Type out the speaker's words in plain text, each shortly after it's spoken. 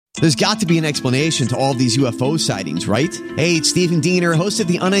There's got to be an explanation to all of these UFO sightings, right? Hey, it's Stephen Diener, host of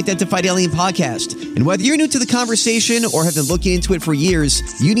the Unidentified Alien Podcast. And whether you're new to the conversation or have been looking into it for years,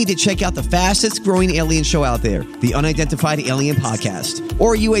 you need to check out the fastest growing alien show out there, the Unidentified Alien Podcast,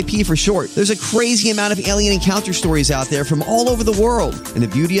 or UAP for short. There's a crazy amount of alien encounter stories out there from all over the world. And the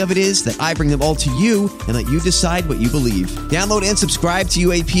beauty of it is that I bring them all to you and let you decide what you believe. Download and subscribe to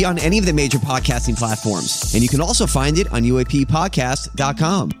UAP on any of the major podcasting platforms. And you can also find it on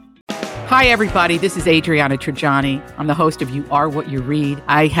UAPpodcast.com. Hi, everybody. This is Adriana Trajani. I'm the host of You Are What You Read.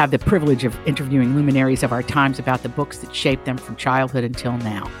 I have the privilege of interviewing luminaries of our times about the books that shaped them from childhood until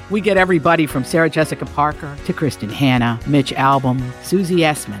now. We get everybody from Sarah Jessica Parker to Kristen Hanna, Mitch Albom, Susie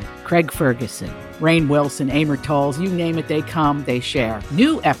Essman, Craig Ferguson, Rainn Wilson, Amor Tolls, you name it, they come, they share.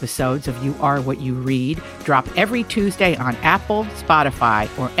 New episodes of You Are What You Read drop every Tuesday on Apple, Spotify,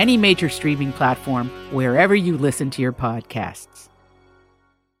 or any major streaming platform wherever you listen to your podcasts.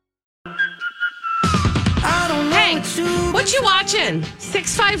 Hey, what you watching?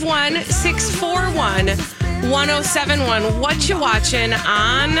 651-641-1071. What you watching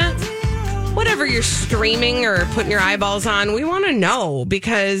on whatever you're streaming or putting your eyeballs on? We want to know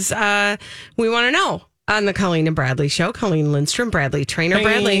because we want to know on the Colleen and Bradley Show. Colleen Lindstrom, Bradley Trainer. Hey.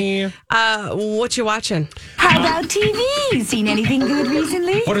 Bradley, what you watching? How about TV? You seen anything good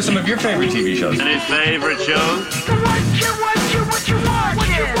recently? What are some of your favorite TV shows? Any favorite shows?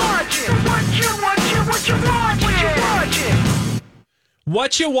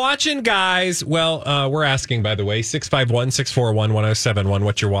 What you watching, guys? Well, we're asking, by the way, 651-641-1071,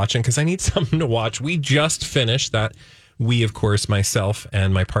 what you're watching, because I need something to watch. We just finished that. We, of course, myself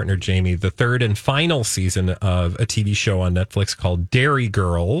and my partner Jamie, the third and final season of a TV show on Netflix called Dairy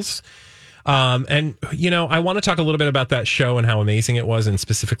Girls. And, you know, I want to talk a little bit about that show and how amazing it was, and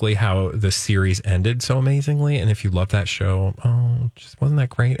specifically how the series ended so amazingly. And if you love that show, just wasn't that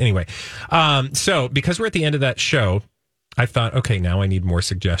great? Anyway, so because we're at the end of that show, I thought, okay, now I need more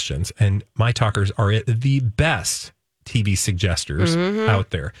suggestions. And my talkers are the best TV suggesters out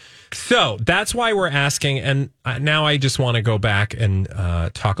there. So that's why we're asking. And now I just want to go back and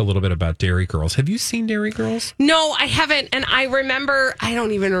talk a little bit about Dairy Girls. Have you seen Dairy Girls? No, I haven't. And I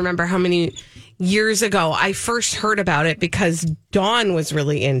don't even remember how many years ago I first heard about it because Dawn was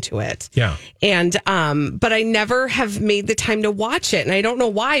really into it. Yeah. And, but I never have made the time to watch it. And I don't know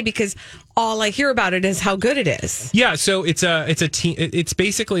why, because all I hear about it is how good it is. Yeah. So it's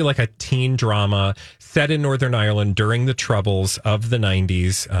basically like a teen drama set in Northern Ireland during the Troubles of the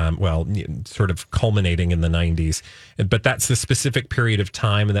 90s, sort of culminating in the 90s. But that's the specific period of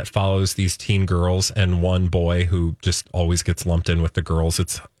time, and that follows these teen girls and one boy who just always gets lumped in with the girls.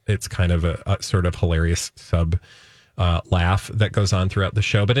 It's kind of a sort of hilarious laugh that goes on throughout the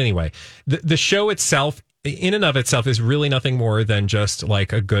show. But anyway, the show itself, in and of itself, is really nothing more than just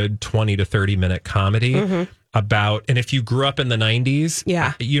like a good 20 to 30 minute comedy about, and if you grew up in the 90s,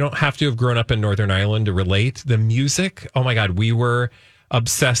 you don't have to have grown up in Northern Ireland to relate. The music, oh my God, we were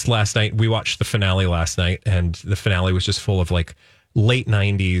obsessed last night. We watched the finale last night, and the finale was just full of like peak late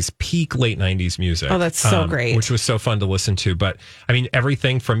 90s music. Oh, that's so great. Which was so fun to listen to. But I mean,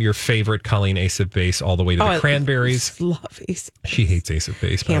 everything from your favorite Colleen Ace of Base all the way to the Cranberries. I love Ace of Base. She hates Ace of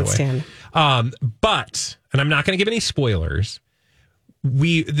Base, by the way. Can't stand. But, and I'm not going to give any spoilers,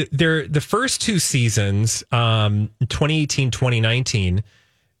 the first two seasons, 2018, 2019,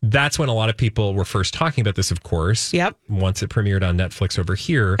 that's when a lot of people were first talking about this, of course. Yep. Once it premiered on Netflix over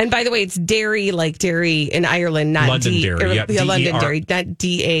here. And by the way, it's Dairy, like dairy in Ireland, not Londonderry. Londonderry, not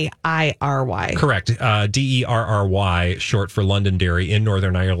D-A-I-R-Y. Correct. D-E-R-R-Y, short for Londonderry in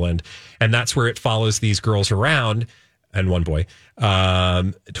Northern Ireland. And that's where it follows these girls around, and one boy,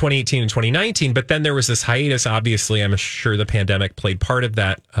 2018 and 2019. But then there was this hiatus. Obviously, I'm sure the pandemic played part of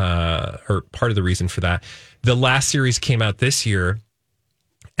that, or part of the reason for that. The last series came out this year.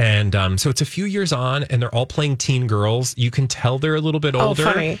 And so it's a few years on, and they're all playing teen girls. You can tell they're a little bit older,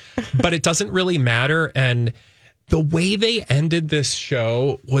 funny. but it doesn't really matter. And the way they ended this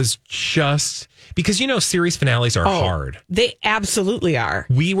show was just because, you know, series finales are hard. They absolutely are.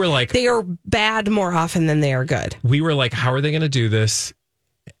 We were like, they are bad more often than they are good. We were like, how are they going to do this?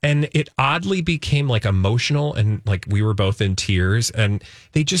 And it oddly became like emotional, and like we were both in tears, and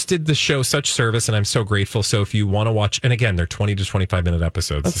they just did the show such service, and I'm so grateful. So if you want to watch, and again, they're 20 to 25 minute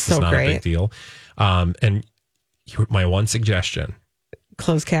episodes. That's this so is not great. a big deal. And my one suggestion,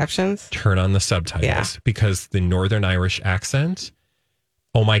 closed captions, turn on the subtitles, because the Northern Irish accent,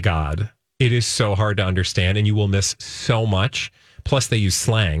 oh my God, it is so hard to understand, and you will miss so much. Plus, they use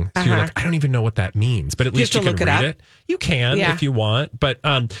slang, so you're like, I don't even know what that means. But at least you can read it. You can if you want, but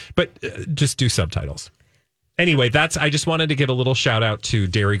just do subtitles. Anyway, I just wanted to give a little shout out to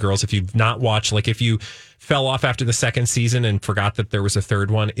Dairy Girls. If you've not watched, like if you fell off after the second season and forgot that there was a third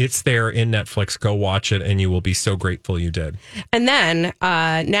one, it's there in Netflix. Go watch it and you will be so grateful you did. And then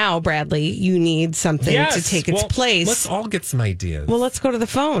now, Bradley, you need something to take its place. Let's all get some ideas. Well, let's go to the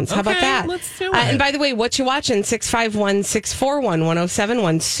phones. How about that? Let's do it. And by the way, what you watching?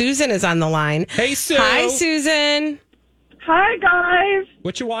 651-641-1071. Susan is on the line. Hey, Sue. Hi, Susan. Hi, guys.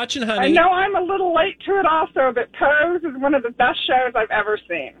 What you watching, honey? I know I'm a little late to it also, but Pose is one of the best shows I've ever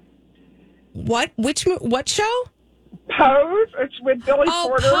seen. What show? Pose. It's with Billy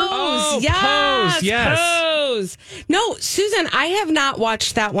Porter. Pose. Oh, Yes, Pose, yes. Pose. No, Susan, I have not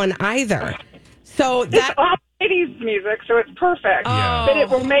watched that one either. So It's all 80s music, so it's perfect. Yeah. But it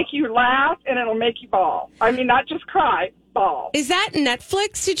will make you laugh and it'll make you bawl. I mean, not just cry, bawl. Is that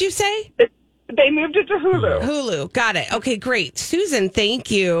Netflix, did you say? They moved it to Hulu. Hulu. Got it. Okay, great. Susan,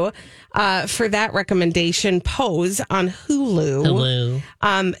 thank you for that recommendation. Pose on Hulu.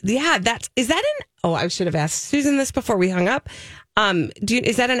 Is that I should have asked Susan this before we hung up.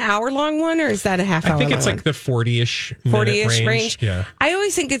 Is that an hour-long one or is that a half-hour? I think it's long like the 40-ish range. Yeah. I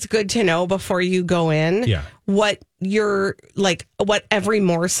always think it's good to know before you go in what every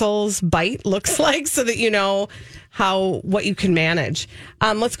morsel's bite looks like so that you know what you can manage.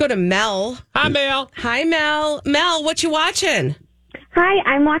 Let's go to Mel. Hi, Mel. Hi, Mel. Mel, what you watching? Hi,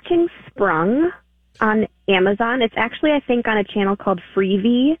 I'm watching Sprung on Amazon. It's actually, I think, on a channel called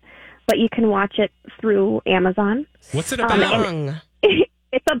Freevee, but you can watch it through Amazon. What's it about?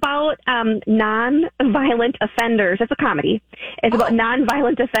 It's about non-violent offenders. It's a comedy. It's about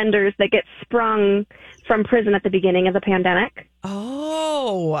non-violent offenders that get sprung from prison at the beginning of the pandemic.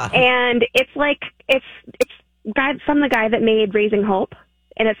 Oh. And it's from the guy that made Raising Hope,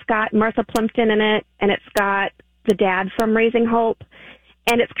 and it's got Martha Plimpton in it, and it's got the dad from Raising Hope,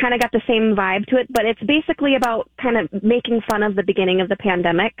 and it's kind of got the same vibe to it, but it's basically about kind of making fun of the beginning of the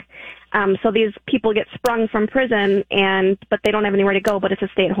pandemic. So these people get sprung from prison, but they don't have anywhere to go, but it's a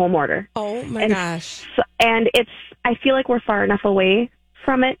stay-at-home order. Oh my gosh. And I feel like we're far enough away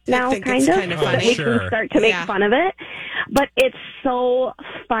from it now, kind of that we can start to make fun of it. But it's so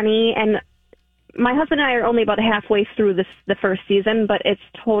funny, and my husband and I are only about halfway through the first season, but it's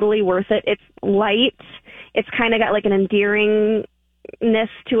totally worth it. It's light. It's kind of got like an endearingness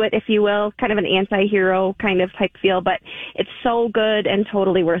to it, if you will, kind of an anti-hero kind of type feel, but it's so good and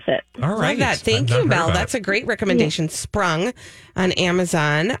totally worth it. All right. Love that. Thank you, Mel. That's a great recommendation. Sprung on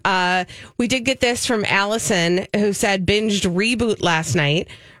Amazon. We did get this from Allison, who said binged Reboot last night,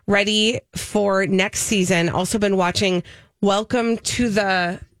 ready for next season. Also been watching Welcome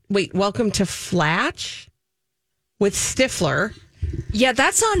to Flatch with Stifler. Yeah,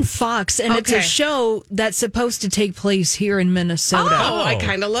 that's on Fox, and it's a show that's supposed to take place here in Minnesota. Oh, I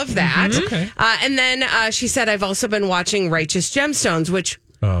kind of love that. Mm-hmm. Okay. And then she said, I've also been watching Righteous Gemstones, which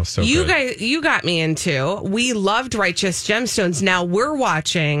you got me into. We loved Righteous Gemstones. Now we're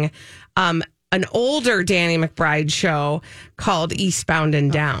watching an older Danny McBride show called Eastbound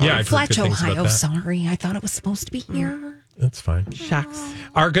and Down. Yeah, Flatch, Ohio. Sorry, I thought it was supposed to be here. That's fine. Shucks.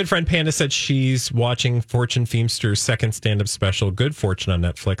 Our good friend Panda said she's watching Fortune Feimster's second stand-up special, Good Fortune, on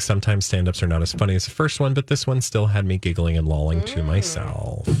Netflix. Sometimes stand-ups are not as funny as the first one, but this one still had me giggling and lolling to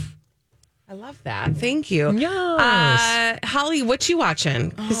myself. I love that. Thank you. Yes. Holly, what you watching?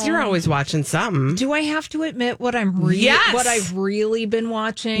 Because you're always watching something. Do I have to admit what I've really been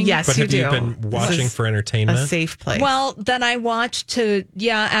watching? Yes, but you have do. you been watching for entertainment? A safe place. Well, then I watched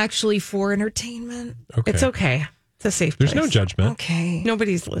actually for entertainment. Okay. It's okay. It's a safe place. There's no judgment. Okay.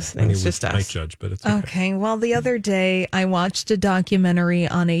 Nobody's listening. It's just us. Might judge, but it's okay. Okay. Well, the other day I watched a documentary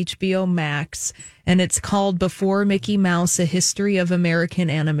on HBO Max, and it's called Before Mickey Mouse, A History of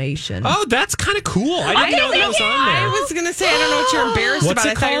American Animation. Oh, that's kind of cool. I didn't know that was on there. I was going to say, I don't know what you're embarrassed What's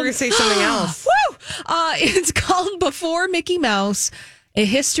about. it I thought you were called? going to say something else. Woo! It's called Before Mickey Mouse, A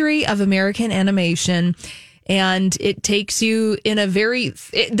History of American Animation. And it takes you in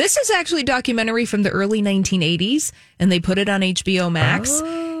this is actually a documentary from the early 1980s, and they put it on HBO Max,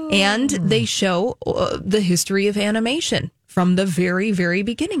 and they show the history of animation from the very, very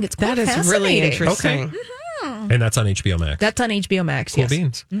beginning. It's quite That is really interesting. Okay. And that's on HBO Max. That's on HBO Max, Cool yes.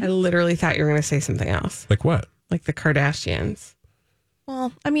 beans. I literally thought you were going to say something else. Like what? Like the Kardashians.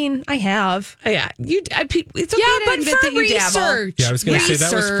 Well, I mean, I have. Yeah. It's okay Yeah, to but admit for that you dabble. research. Yeah, I was going to say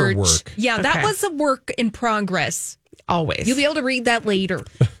that was for work. Yeah, that Okay. was a work in progress. Always. You'll be able to read that later.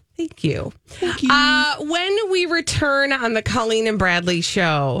 Thank you. When we return on the Colleen and Bradley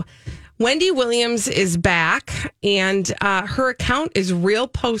show, Wendy Williams is back, and her account is real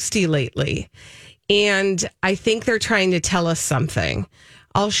posty lately. And I think they're trying to tell us something.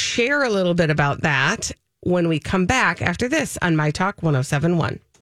 I'll share a little bit about that when we come back after this on My Talk 107.1.